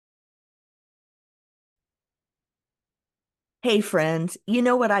Hey, friends, you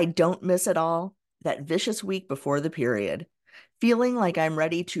know what I don't miss at all? That vicious week before the period. Feeling like I'm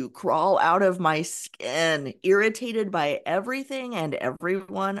ready to crawl out of my skin, irritated by everything and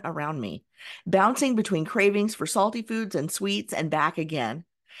everyone around me, bouncing between cravings for salty foods and sweets and back again.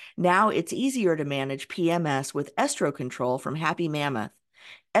 Now it's easier to manage PMS with Estro Control from Happy Mammoth.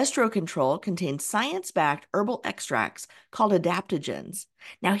 Estro Control contains science backed herbal extracts called adaptogens.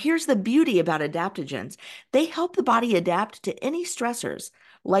 Now, here's the beauty about adaptogens they help the body adapt to any stressors,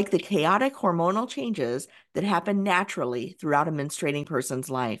 like the chaotic hormonal changes that happen naturally throughout a menstruating person's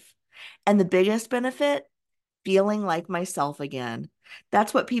life. And the biggest benefit? Feeling like myself again.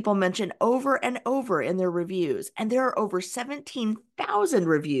 That's what people mention over and over in their reviews. And there are over 17,000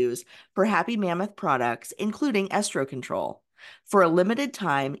 reviews for Happy Mammoth products, including Estro Control. For a limited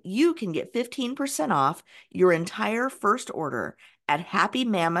time, you can get 15% off your entire first order at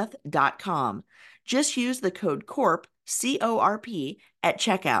happymammoth.com. Just use the code CORP, CORP, at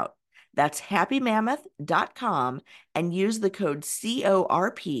checkout. That's happymammoth.com and use the code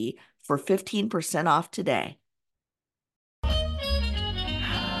CORP for 15% off today.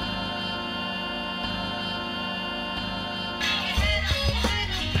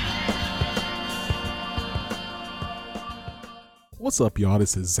 What's up, y'all?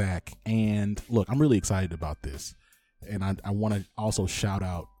 This is Zach. And look, I'm really excited about this. And I want to also shout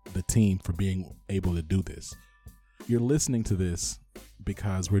out the team for being able to do this. You're listening to this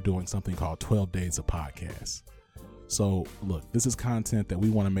because we're doing something called 12 Days of Podcasts. So look, this is content that we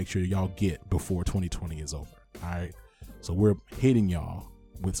want to make sure y'all get before 2020 is over. All right. So we're hitting y'all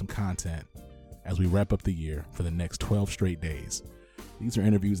with some content as we wrap up the year for the next 12 straight days. These are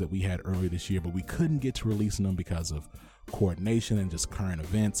interviews that we had earlier this year, but we couldn't get to releasing them because of coordination and just current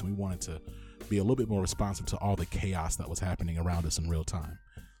events. We wanted to be a little bit more responsive to all the chaos that was happening around us in real time.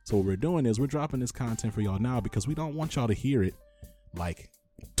 So what we're doing is we're dropping this content for y'all now because we don't want y'all to hear it like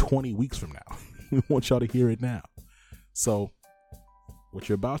 20 weeks from now. We want y'all to hear it now. So what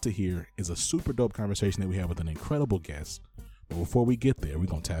you're about to hear is a super dope conversation that we have with an incredible guest. But before we get there, we're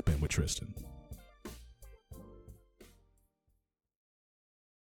going to tap in with Tristan.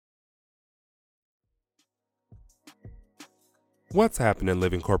 What's happening,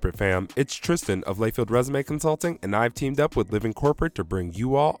 Living Corporate fam? It's Tristan of Layfield Resume Consulting, and I've teamed up with Living Corporate to bring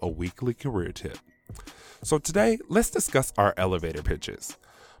you all a weekly career tip. So today, let's discuss our elevator pitches.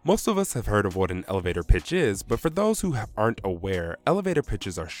 Most of us have heard of what an elevator pitch is, but for those who aren't aware, elevator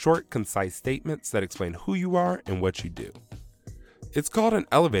pitches are short, concise statements that explain who you are and what you do. It's called an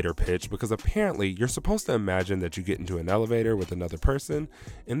elevator pitch because apparently you're supposed to imagine that you get into an elevator with another person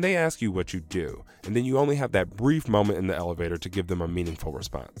and they ask you what you do, and then you only have that brief moment in the elevator to give them a meaningful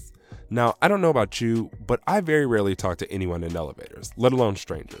response. Now, I don't know about you, but I very rarely talk to anyone in elevators, let alone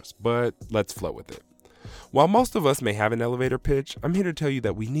strangers, but let's flow with it. While most of us may have an elevator pitch, I'm here to tell you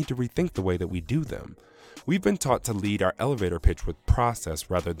that we need to rethink the way that we do them. We've been taught to lead our elevator pitch with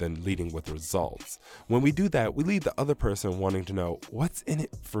process rather than leading with results. When we do that, we leave the other person wanting to know, what's in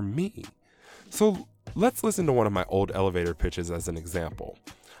it for me? So let's listen to one of my old elevator pitches as an example.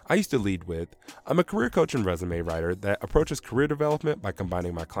 I used to lead with, I'm a career coach and resume writer that approaches career development by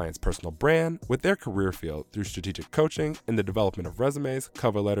combining my client's personal brand with their career field through strategic coaching and the development of resumes,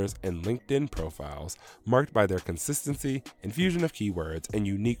 cover letters, and LinkedIn profiles marked by their consistency, infusion of keywords, and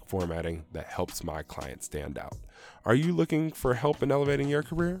unique formatting that helps my client stand out. Are you looking for help in elevating your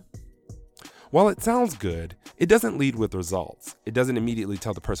career? While it sounds good, it doesn't lead with results. It doesn't immediately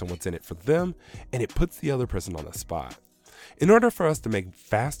tell the person what's in it for them, and it puts the other person on the spot. In order for us to make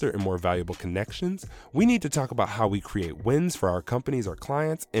faster and more valuable connections, we need to talk about how we create wins for our companies or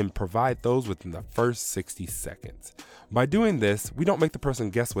clients and provide those within the first 60 seconds. By doing this, we don't make the person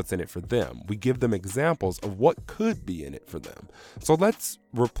guess what's in it for them. We give them examples of what could be in it for them. So let's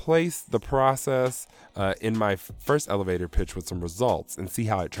replace the process in my first elevator pitch with some results and see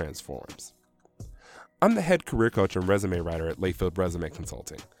how it transforms. I'm the head career coach and resume writer at Layfield Resume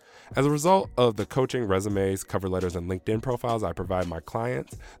Consulting. As a result of the coaching, resumes, cover letters, and LinkedIn profiles I provide my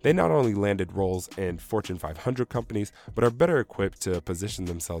clients, they not only landed roles in Fortune 500 companies, but are better equipped to position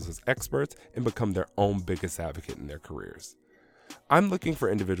themselves as experts and become their own biggest advocate in their careers. I'm looking for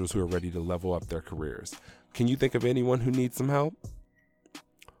individuals who are ready to level up their careers. Can you think of anyone who needs some help?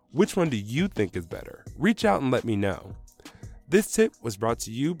 Which one do you think is better? Reach out and let me know. This tip was brought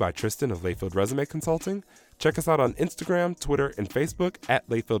to you by Tristan of Layfield Resume Consulting. Check us out on Instagram, Twitter, and Facebook at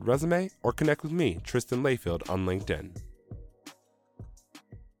Layfield Resume, or connect with me, Tristan Layfield, on LinkedIn.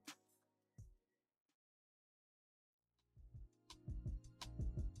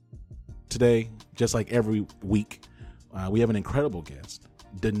 Today, just like every week, we have an incredible guest,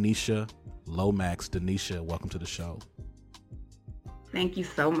 Denisha Lomax. Denisha, welcome to the show. Thank you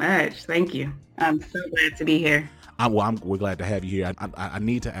so much. Thank you. I'm so glad to be here. We're glad to have you here. I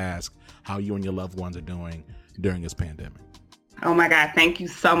need to ask how you and your loved ones are doing during this pandemic. Oh my God. Thank you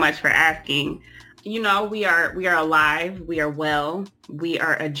so much for asking. You know, we are alive. We are well. We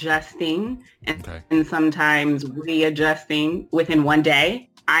are adjusting and sometimes readjusting within one day.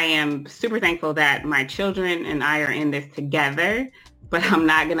 I am super thankful that my children and I are in this together, but I'm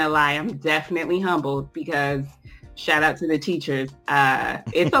not going to lie. I'm definitely humbled because shout out to the teachers.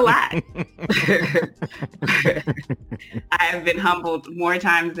 It's a lot. I have been humbled more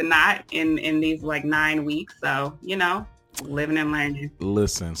times than not in these like 9 weeks. So, you know, living and learning.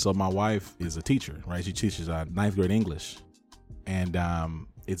 Listen, so my wife is a teacher, right? She teaches ninth grade English. And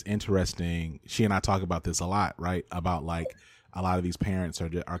it's interesting. She and I talk about this a lot, right? About like a lot of these parents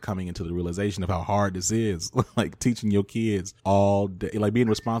are coming into the realization of how hard this is, like teaching your kids all day, like being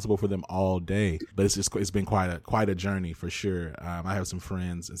responsible for them all day. But it's been quite a journey for sure. I have some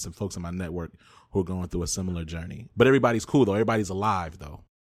friends and some folks in my network who are going through a similar journey. But everybody's cool though. Everybody's alive though.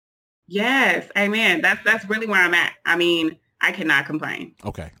 Yes, amen. That's really where I'm at. I mean, I cannot complain.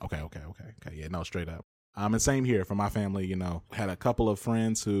 Okay. Yeah, no, straight up. And same here for my family. You know, had a couple of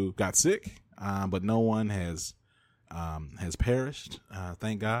friends who got sick, but no one has perished,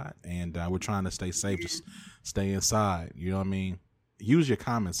 thank God. And we're trying to stay safe, just stay inside. You know what I mean? Use your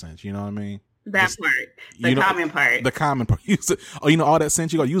common sense. You know what I mean? That part, the common part. The common part. All that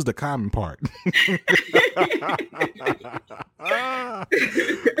sense, you got to use the common part.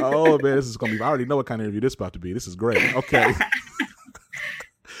 Oh, man, this is going to be, I already know what kind of interview this is about to be. This is great. Okay.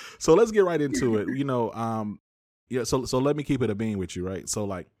 So let's get right into it. You know, so let me keep it a bean with you, right? So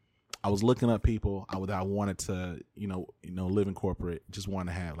like, I was looking up people I wanted to, you know, live in corporate, just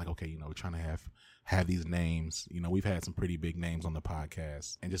wanted to have like, okay, you know, we're trying to have these names. You know, we've had some pretty big names on the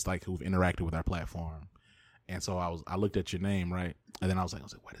podcast and just like who've interacted with our platform. And so I looked at your name, right? And then I was like,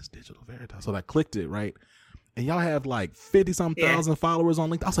 what is Digital Veritas? So I clicked it, right? And y'all have like 50-some thousand followers on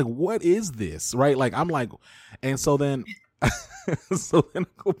LinkedIn. I was like, what is this? Right? Like, I'm like, and so then I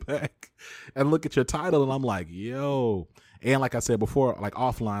go back and look at your title and I'm like, yo. And like I said before, like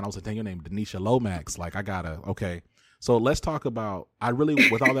offline, I was like, dang, your name Denisha Lomax. Like okay. So let's talk about,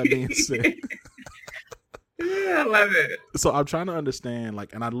 with all that being said. I love it. So I'm trying to understand,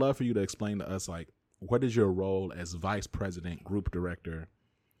 like, and I'd love for you to explain to us, like, what is your role as Vice President, Group Director,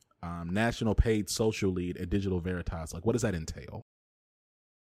 National Paid Social Lead at Digital Veritas? Like, what does that entail?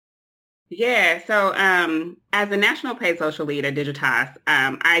 Yeah, so as a National Paid Social Lead at Digitas,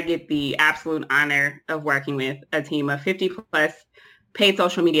 I get the absolute honor of working with a team of 50 plus paid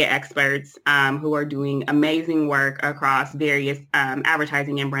social media experts who are doing amazing work across various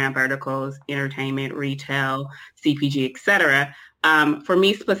advertising and brand verticals, entertainment, retail, CPG, et cetera. For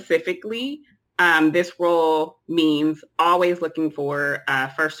me specifically, this role means always looking for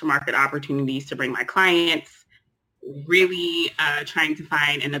first to market opportunities to bring my clients, really trying to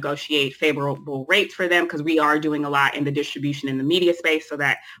find and negotiate favorable rates for them because we are doing a lot in the distribution in the media space. So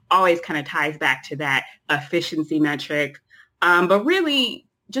that always kind of ties back to that efficiency metric. But really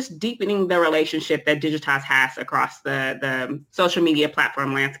just deepening the relationship that Digitas has across the social media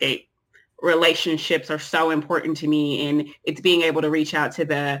platform landscape. Relationships are so important to me, and it's being able to reach out to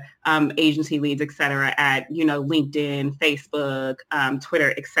the agency leads, et cetera, at, you know, LinkedIn, Facebook,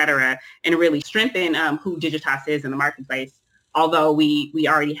 Twitter, et cetera, and really strengthen who Digitas is in the marketplace. Although we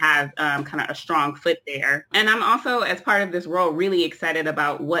already have kind of a strong foot there. And I'm also, as part of this role, really excited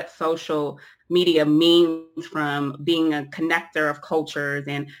about what social media means from being a connector of cultures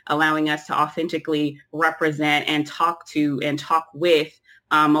and allowing us to authentically represent and talk to and talk with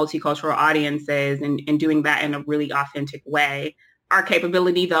multicultural audiences and doing that in a really authentic way. Our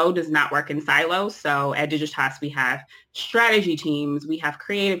capability, though, does not work in silos. So at Digitas, we have strategy teams, we have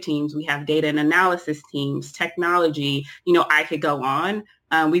creative teams, we have data and analysis teams, technology, you know, I could go on.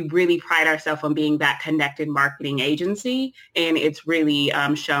 We really pride ourselves on being that connected marketing agency. And it's really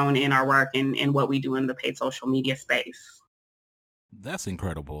shown in our work and what we do in the paid social media space. That's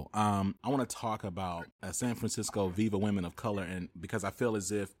incredible. I want to talk about San Francisco Viva Women of Color, and because I feel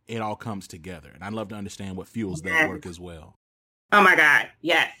as if it all comes together. And I'd love to understand what fuels that work as well. Oh my God.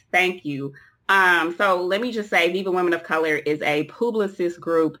 Yes. Thank you. So let me just say Viva Women of Color is a Publicis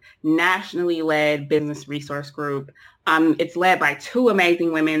Group, nationally led business resource group. It's led by two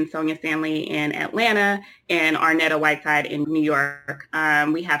amazing women, Sonia Stanley in Atlanta and Arnetta Whiteside in New York.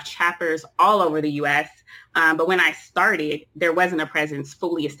 We have chapters all over the U.S. But when I started, there wasn't a presence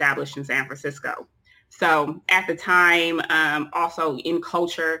fully established in San Francisco. So at the time, also in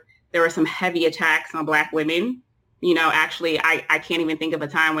culture, there were some heavy attacks on Black women Actually, I can't even think of a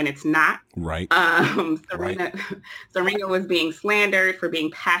time when it's not. Right. Serena, Serena was being slandered for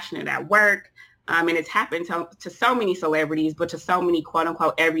being passionate at work. And it's happened to so many celebrities, but to so many quote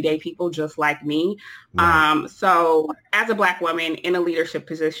unquote everyday people just like me. Right. So as a Black woman in a leadership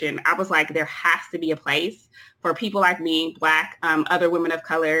position, I was like, there has to be a place for people like me, Black, other women of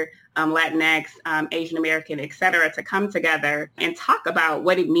color, Latinx, Asian American, et cetera, to come together and talk about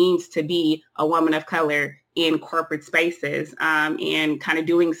what it means to be a woman of color in corporate spaces, and kind of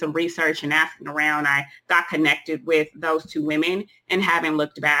doing some research and asking around. I got connected with those two women and haven't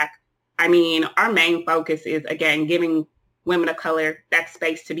looked back. I mean, our main focus is, again, giving women of color that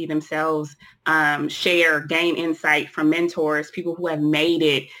space to be themselves, share, gain insight from mentors, people who have made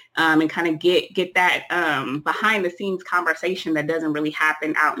it, and kind of get that behind the scenes conversation that doesn't really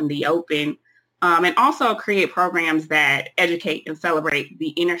happen out in the open. And also create programs that educate and celebrate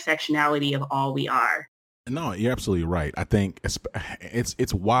the intersectionality of all we are. No, you're absolutely right. I think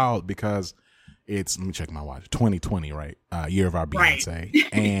it's wild because let me check my watch, 2020, right? Year of our Beyonce.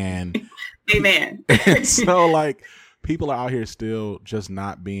 Right. And amen. So like people are out here still just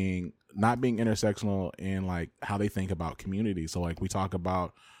not being intersectional in like how they think about community. So like we talk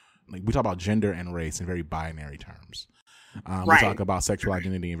about gender and race in very binary terms. Right. We talk about sexual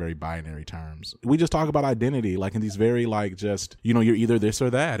identity in very binary terms. We just talk about identity like in these very like just, you're either this or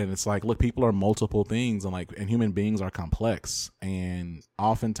that. And it's like, look, people are multiple things and human beings are complex and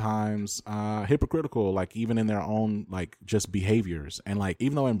oftentimes hypocritical, like even in their own like just behaviors. And like,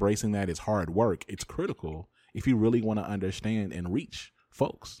 even though embracing that is hard work, it's critical if you really want to understand and reach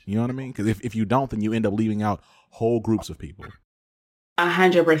folks. You know what I mean? Because if you don't, then you end up leaving out whole groups of people.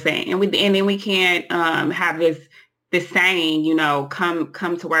 100%. And then we can't have this saying,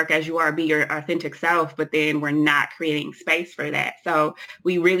 come to work as you are, be your authentic self, but then we're not creating space for that. So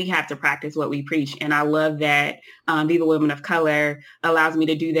we really have to practice what we preach. And I love that Viva Women of Color allows me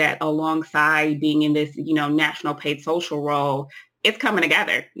to do that alongside being in this, national paid social role. It's coming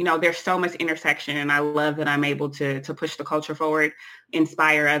together. There's so much intersection, and I love that I'm able to push the culture forward,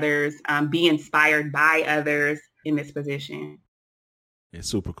 inspire others, be inspired by others in this position. It's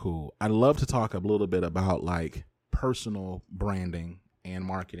super cool. I'd love to talk a little bit about like personal branding and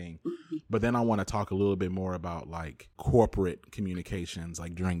marketing, but then I want to talk a little bit more about like corporate communications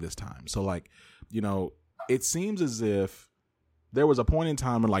like during this time. So like, it seems as if there was a point in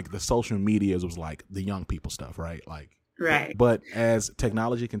time when like the social medias was like the young people stuff, right? Like, right. But as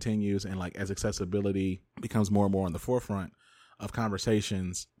technology continues and like as accessibility becomes more and more on the forefront of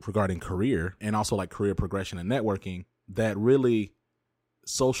conversations regarding career and also like career progression and networking, that really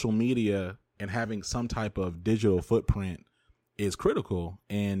social media and having some type of digital footprint is critical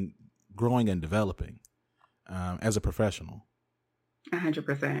in growing and developing as a professional.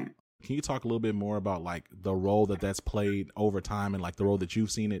 100%. Can you talk a little bit more about like the role that's played over time and like the role that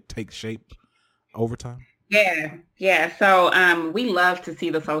you've seen it take shape over time? Yeah. So we love to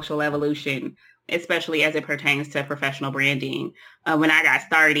see the social evolution, especially as it pertains to professional branding. When I got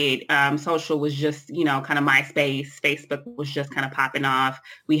started, social was just, kind of MySpace. Facebook was just kind of popping off.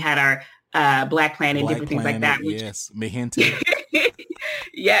 We had our Black Planet, different things like that. Yes, Mahente.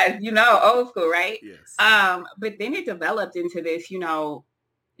 Yes, old school, right? Yes. But then it developed into this,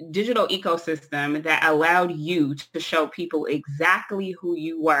 digital ecosystem that allowed you to show people exactly who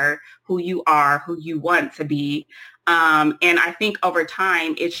you were, who you are, who you want to be. And I think over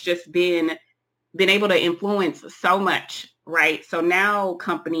time, it's just been able to influence so much, right? So now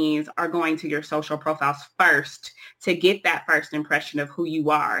companies are going to your social profiles first to get that first impression of who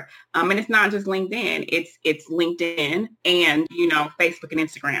you are. And it's not just LinkedIn, it's LinkedIn and, Facebook and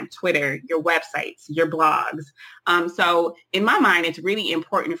Instagram, Twitter, your websites, your blogs. So in my mind, it's really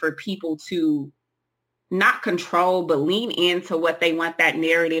important for people to not control, but lean into what they want that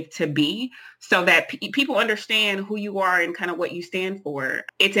narrative to be so that people understand who you are and kind of what you stand for.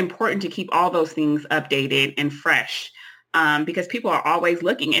 It's important to keep all those things updated and fresh because people are always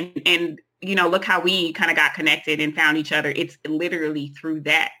looking and look how we kind of got connected and found each other. It's literally through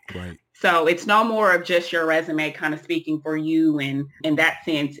that. Right. So it's no more of just your resume kind of speaking for you. And in that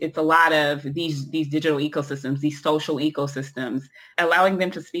sense, it's a lot of these digital ecosystems, these social ecosystems, allowing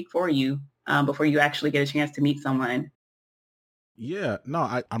them to speak for you before you actually get a chance to meet someone. Yeah,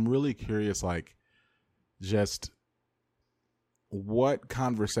 no, I'm really curious, like, just what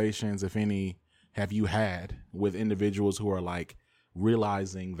conversations, if any, have you had with individuals who are like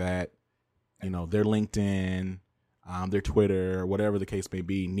realizing that, their LinkedIn, their Twitter, whatever the case may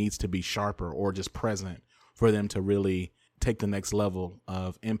be, needs to be sharper or just present for them to really take the next level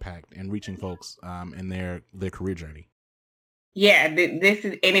of impact and reaching folks in their career journey? Yeah, this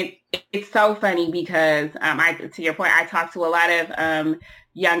is, and it's so funny because to your point, I talk to a lot of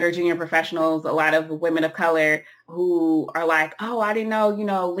younger junior professionals, a lot of women of color who are like, oh, I didn't know,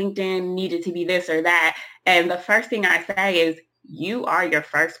 LinkedIn needed to be this or that. And the first thing I say is, you are your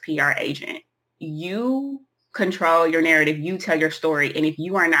first PR agent. You control your narrative. You tell your story. And if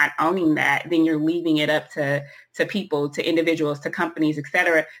you are not owning that, then you're leaving it up to people, to individuals, to companies, et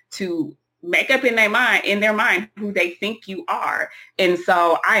cetera, to make up in their mind who they think you are. And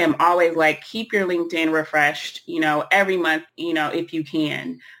so I am always like, keep your LinkedIn refreshed, every month, if you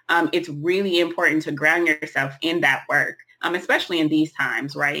can. It's really important to ground yourself in that work. Especially in these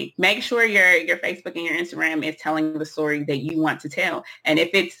times, right? Make sure your Facebook and your Instagram is telling the story that you want to tell. And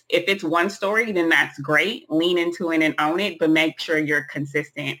if it's one story, then that's great. Lean into it and own it, but make sure you're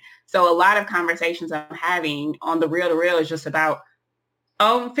consistent. So a lot of conversations I'm having on the Real to Real is just about,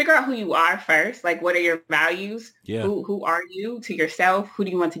 figure out who you are first. Like, what are your values? Yeah. Who are you to yourself? Who do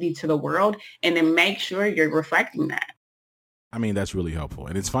you want to be to the world? And then make sure you're reflecting that. I mean, that's really helpful.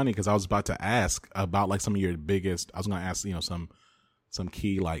 And it's funny because I was about to ask about like some of your biggest, I was going to ask, some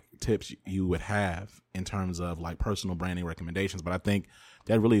key like tips you would have in terms of like personal branding recommendations. But I think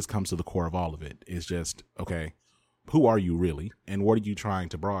that really comes to the core of all of it. It's just, okay, who are you really? And what are you trying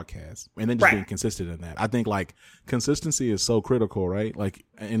to broadcast? And then just being consistent in that. I think like consistency is so critical, right? Like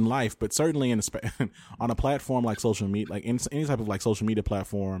in life, but certainly on a platform like social media, like in any type of like social media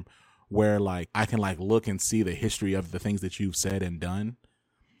platform, where like I can like look and see the history of the things that you've said and done.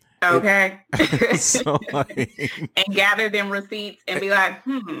 Okay. So, like, and gather them receipts and be like,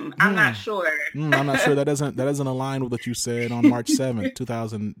 I'm not sure. I'm not sure. That doesn't align with what you said on March 7th,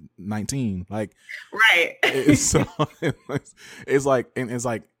 2019. Like, right. It's like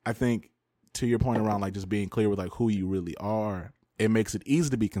I think to your point around like just being clear with like who you really are, it makes it easy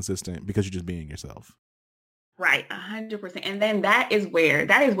to be consistent because you're just being yourself. Right, 100%. And then that is where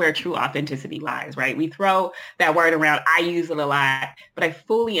true authenticity lies, right? We throw that word around. I use it a lot, but I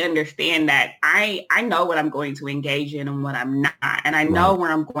fully understand that I know what I'm going to engage in and what I'm not. And I know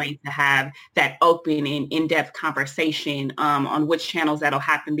where I'm going to have that open and in-depth conversation on which channels that'll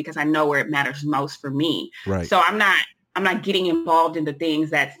happen, because I know where it matters most for me. Right. So I'm not getting involved in the things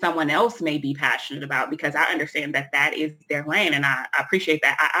that someone else may be passionate about, because I understand that is their lane, and I appreciate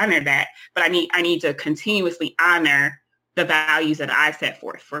that. I honor that, but I need to continuously honor the values that I set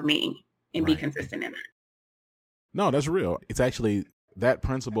forth for me and be consistent in that. No, that's real. It's actually, that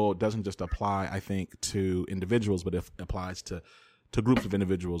principle doesn't just apply, I think, to individuals, but it applies to groups of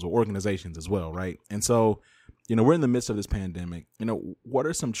individuals or organizations as well, right? And so, we're in the midst of this pandemic. What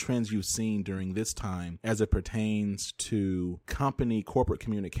are some trends you've seen during this time as it pertains to company corporate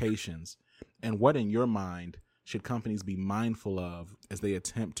communications? And what, in your mind, should companies be mindful of as they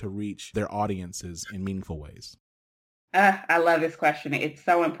attempt to reach their audiences in meaningful ways? I love this question. It's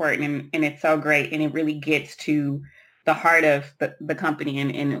so important and it's so great. And it really gets to the heart of the company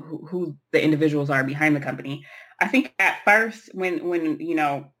and who the individuals are behind the company. I think at first when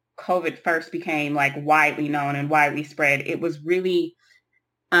COVID first became like widely known and widely spread, it was really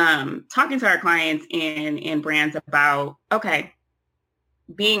talking to our clients and brands about,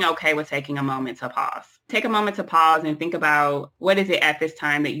 being okay with taking a moment to pause. Take a moment to pause and think about, what is it at this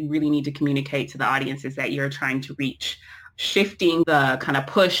time that you really need to communicate to the audiences that you're trying to reach? Shifting the kind of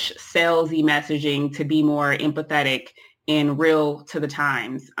push salesy messaging to be more empathetic and real to the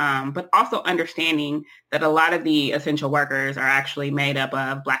times, but also understanding that a lot of the essential workers are actually made up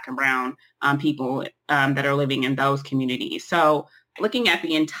of Black and Brown people that are living in those communities. So looking at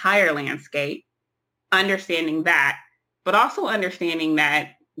the entire landscape, understanding that, but also understanding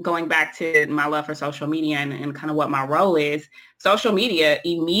that, going back to my love for social media and kind of what my role is, social media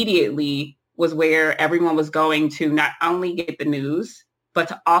immediately was where everyone was going to not only get the news, but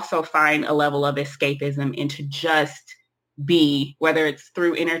to also find a level of escapism and to just be, whether it's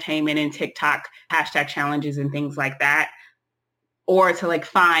through entertainment and TikTok hashtag challenges and things like that, or to like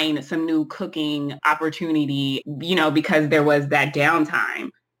find some new cooking opportunity, because there was that downtime.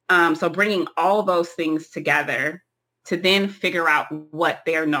 So bringing all those things together to then figure out what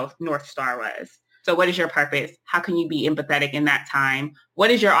their North Star was. So what is your purpose? How can you be empathetic in that time?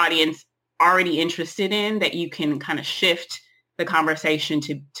 What is your audience already interested in that you can kind of shift the conversation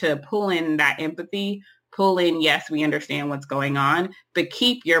to pull in that empathy, pull in, yes, we understand what's going on, but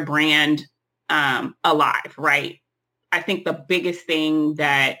keep your brand alive, right? I think the biggest thing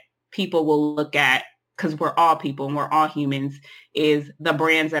that people will look at, because we're all people and we're all humans, is the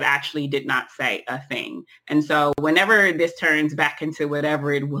brands that actually did not say a thing. And so whenever this turns back into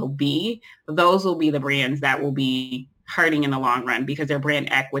whatever it will be, those will be the brands that will be hurting in the long run, because their brand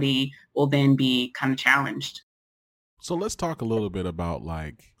equity will then be kind of challenged. So let's talk a little bit about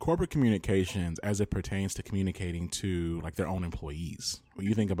like corporate communications as it pertains to communicating to like their own employees. When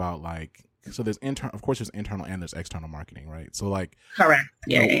you think about like, so there's of course there's internal and there's external marketing, right? So like, Correct.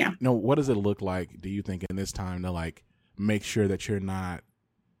 Yeah. What does it look like, do you think, in this time to like make sure that you're not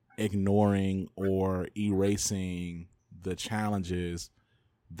ignoring or erasing the challenges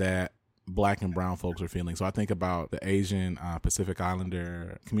that Black and brown folks are feeling? So I think about the Asian Pacific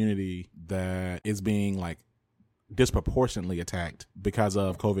Islander community that is being like disproportionately attacked because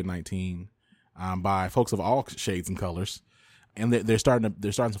of COVID-19 by folks of all shades and colors, and they're starting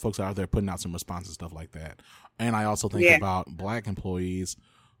some folks out there putting out some responses, stuff like that. And I also think about Black employees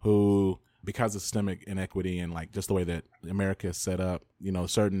who, because of systemic inequity and like just the way that America is set up, you know,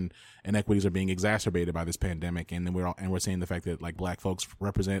 certain inequities are being exacerbated by this pandemic, and then we're seeing the fact that like Black folks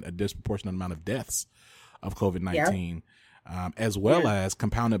represent a disproportionate amount of deaths of COVID-19, as well as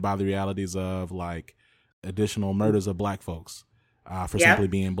compounded by the realities of like additional murders of Black folks for simply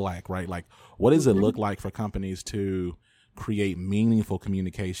being Black, right? Like, what does it look like for companies to create meaningful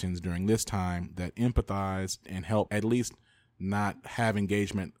communications during this time that empathize and help at least not have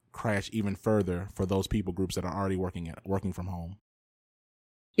engagement crash even further for those people groups that are already working from home?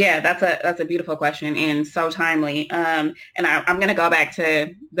 Yeah, that's a beautiful question and so timely. And I'm going to go back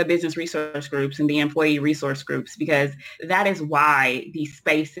to the business resource groups and the employee resource groups, because that is why these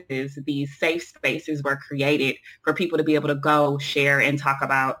spaces, these safe spaces, were created for people to be able to go share and talk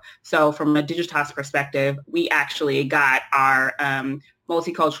about. So from a Digitas perspective, we actually got our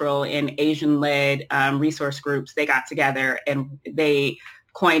multicultural and Asian-led resource groups. They got together and they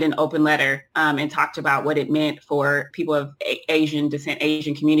coined an open letter and talked about what it meant for people of Asian descent,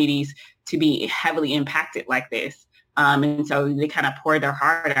 Asian communities to be heavily impacted like this. And so they kind of poured their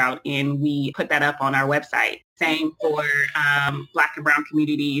heart out, and we put that up on our website. Same for Black and brown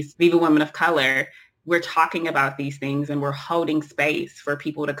communities, Viva Women of Color. We're talking about these things, and we're holding space for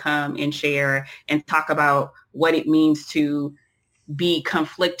people to come and share and talk about what it means to be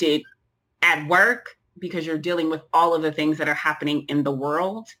conflicted at work, because you're dealing with all of the things that are happening in the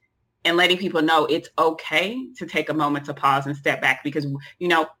world, and letting people know it's okay to take a moment to pause and step back, because, you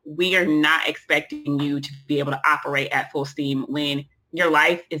know, we are not expecting you to be able to operate at full steam when your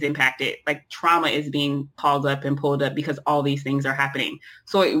life is impacted. Like, trauma is being called up and pulled up because all these things are happening.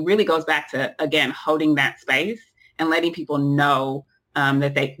 So it really goes back to, again, holding that space and letting people know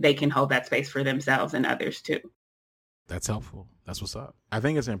that they can hold that space for themselves and others too. That's helpful. That's what's up. I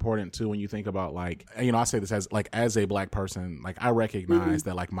think it's important too when you think about like, you know, I say this as a Black person, like I recognize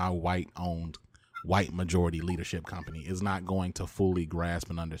that like my white majority leadership company is not going to fully grasp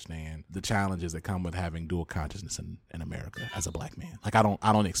and understand the challenges that come with having dual consciousness in America as a Black man. Like I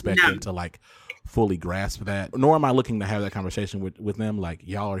don't expect them to like fully grasp that, nor am I looking to have that conversation with them. Like,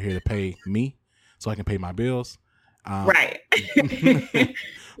 y'all are here to pay me so I can pay my bills. Right.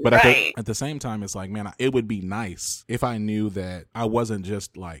 But at the same time, it's like, man, it would be nice if I knew that I wasn't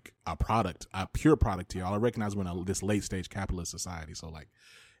just like a pure product to y'all. I recognize we're in this late stage capitalist society. So like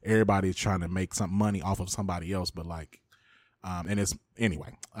everybody's trying to make some money off of somebody else, but like, and it's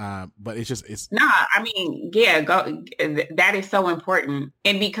anyway, but it's I mean, that is so important.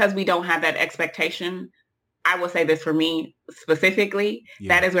 And because we don't have that expectation, I will say this for me specifically,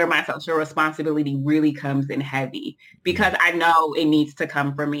 that is where my social responsibility really comes in heavy, because I know it needs to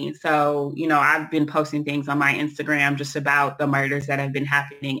come from me. So, you know, I've been posting things on my Instagram just about the murders that have been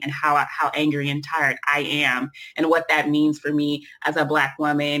happening and how angry and tired I am, and what that means for me as a Black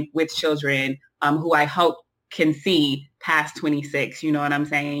woman with children, who I hope can see past 26, you know what I'm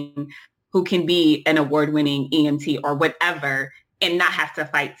saying, who can be an award-winning EMT or whatever, and not have to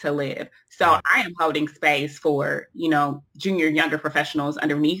fight to live. So I am holding space for, you know, junior, younger professionals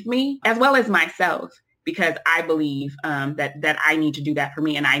underneath me, as well as myself, because I believe that I need to do that for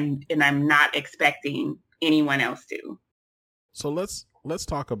me, and I'm not expecting anyone else to. So let's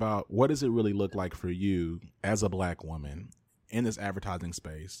talk about, what does it really look like for you as a Black woman in this advertising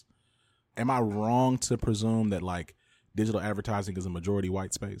space? Am I wrong to presume that like digital advertising is a majority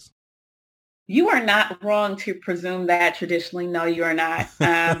white space? You are not wrong to presume that. Traditionally, no, you are not.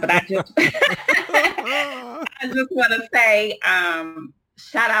 But I just want to say,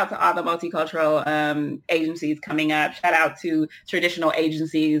 shout out to all the multicultural agencies coming up. Shout out to traditional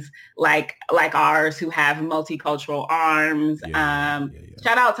agencies like ours who have multicultural arms.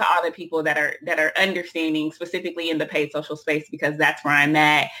 Shout out to all the people that are understanding, specifically in the paid social space, because that's where I'm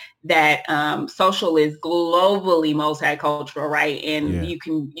at. That social is globally multicultural, right? And you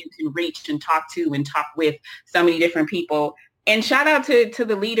can reach and talk with so many different people. And shout out to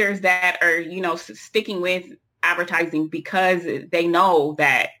the leaders that are, you know, sticking with advertising because they know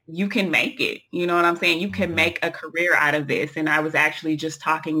that you can make it. You know what I'm saying? You can make a career out of this. And I was actually just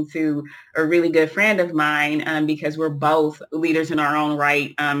talking to a really good friend of mine because we're both leaders in our own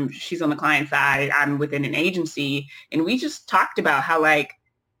right. She's on the client side. I'm within an agency. And we just talked about how, like,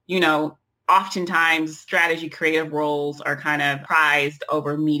 you know, oftentimes strategy creative roles are kind of prized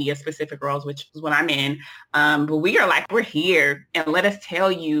over media specific roles, which is what I'm in. But we are like, we're here and let us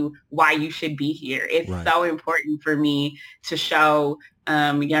tell you why you should be here. It's so important for me to show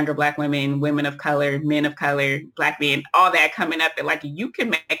younger Black women, women of color, men of color, Black men, all that coming up that like you can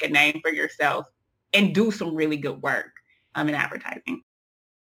make a name for yourself and do some really good work in advertising.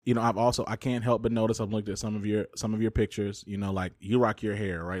 You know, I can't help but notice, I've looked at some of your pictures, you know, like you rock your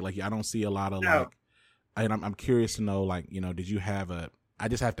hair, right? Like I don't see a lot of like, and I'm curious to know, like, you know, did you have I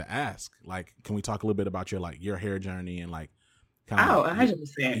just have to ask, like, can we talk a little bit about your hair journey and like, kind of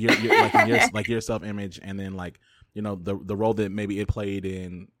 100%. like your self-image and then like, you know, the role that maybe it played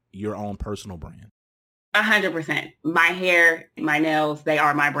in your own personal brand? 100%. My hair, my nails, they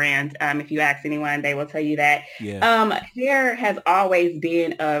are my brand. If you ask anyone, they will tell you that. Yeah. Hair has always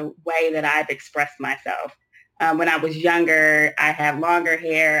been a way that I've expressed myself. When I was younger, I had longer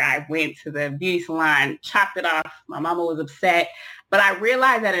hair. I went to the beauty salon, chopped it off. My mama was upset. But I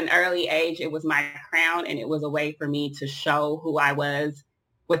realized at an early age, it was my crown and it was a way for me to show who I was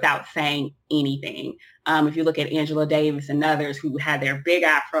without saying anything. If you look at Angela Davis and others who had their big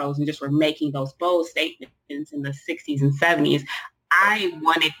afros and just were making those bold statements in the 60s and 70s, I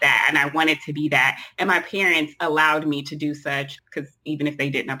wanted that and I wanted to be that. And my parents allowed me to do such because even if they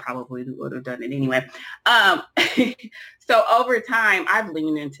didn't, I probably would have done it anyway. So over time, I've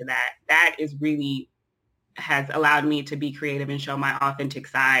leaned into that. That is really has allowed me to be creative and show my authentic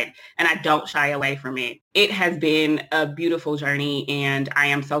side. And I don't shy away from it. It has been a beautiful journey. And I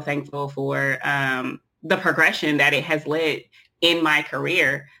am so thankful for the progression that it has led in my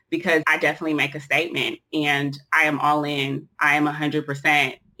career, because I definitely make a statement and I am all in. I am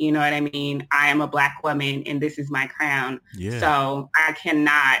 100%. You know what I mean? I am a Black woman and this is my crown. Yeah. So I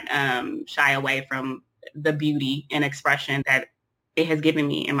cannot shy away from the beauty and expression that it has given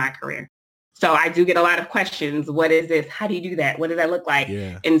me in my career. So I do get a lot of questions. What is this? How do you do that? What does that look like?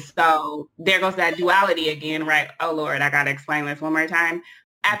 Yeah. And so there goes that duality again, right? Oh, Lord, I got to explain this one more time.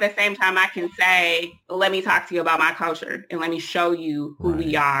 At the same time, I can say, let me talk to you about my culture and let me show you who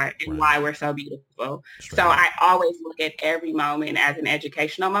we are and why we're so beautiful. So I always look at every moment as an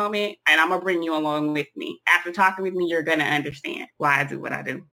educational moment, and I'm going to bring you along with me. After talking with me, you're going to understand why I do what I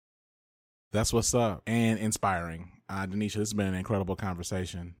do. That's what's up, and inspiring. Denisha, this has been an incredible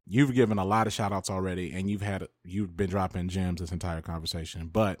conversation. You've given a lot of shout outs already, and you've been dropping gems this entire conversation,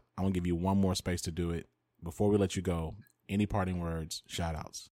 but I'm going to give you one more space to do it. Before we let you go, any parting words, shout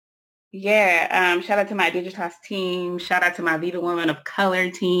outs? Yeah. Shout out to my Digitas team. Shout out to my Viva Women of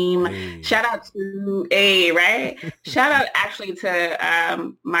Color team. Hey. Shout out to shout out actually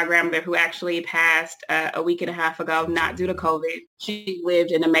to my grandmother who actually passed a week and a half ago, not due to COVID. She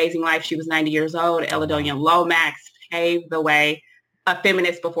lived an amazing life. She was 90 years old. Eladonia Lomax paved the way, a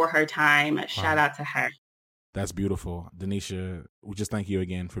feminist before her time. Shout out to her. That's beautiful. Denisha, we just thank you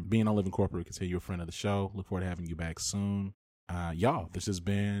again for being on Living Corporate. We consider you a friend of the show. Look forward to having you back soon. Y'all, this has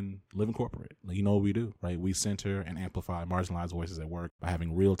been Living Corporate. You know what we do, right? We center and amplify marginalized voices at work by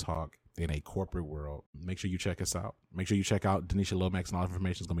having real talk in a corporate world. Make sure you check us out. Make sure you check out Denisha Lomax, and all the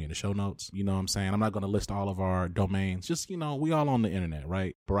information is going to be in the show notes. You know what I'm saying? I'm not going to list all of our domains. Just, you know, we all on the internet,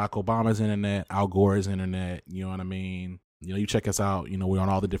 right? Barack Obama's internet, Al Gore's internet, you know what I mean? You know, you check us out. You know, we're on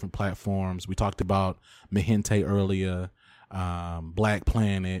all the different platforms. We talked about Mahente earlier, Black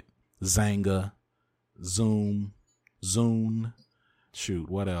Planet, Zanga, Zoom, shoot,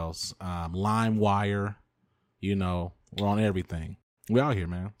 what else? LimeWire, you know, we're on everything. We're out here,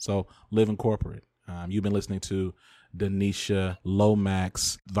 man. So Living Corporate. You've been listening to Denisha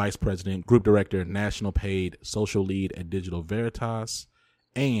Lomax, Vice President, Group Director, National Paid Social Lead at Digital Veritas,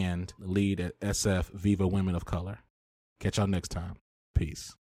 and Lead at SF Viva Women of Color. Catch y'all next time.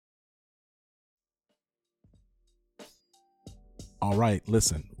 Peace. All right,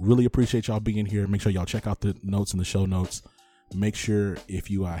 listen, really appreciate y'all being here. Make sure y'all check out the notes in the show notes. Make sure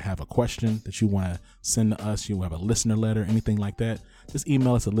if you have a question that you want to send to us, you have a listener letter, anything like that, just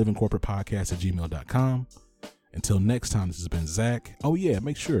email us at livingcorporatepodcast@gmail.com. Until next time, this has been Zach. Oh yeah,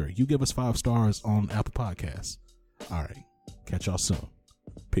 make sure you give us 5 stars on Apple Podcasts. All right, catch y'all soon.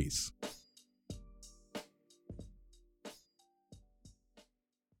 Peace.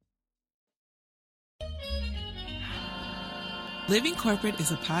 Living Corporate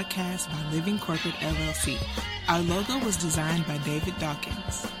is a podcast by Living Corporate LLC. Our logo was designed by David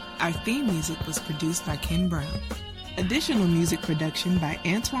Dawkins. Our theme music was produced by Ken Brown. Additional music production by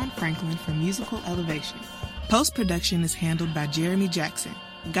Antoine Franklin for Musical Elevation. Post-production is handled by Jeremy Jackson.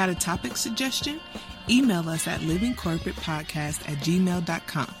 Got a topic suggestion? Email us at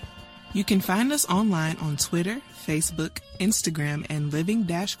livingcorporatepodcast@gmail.com. You can find us online on Twitter, Facebook, Instagram, and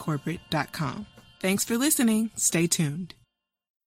living-corporate.com. Thanks for listening. Stay tuned.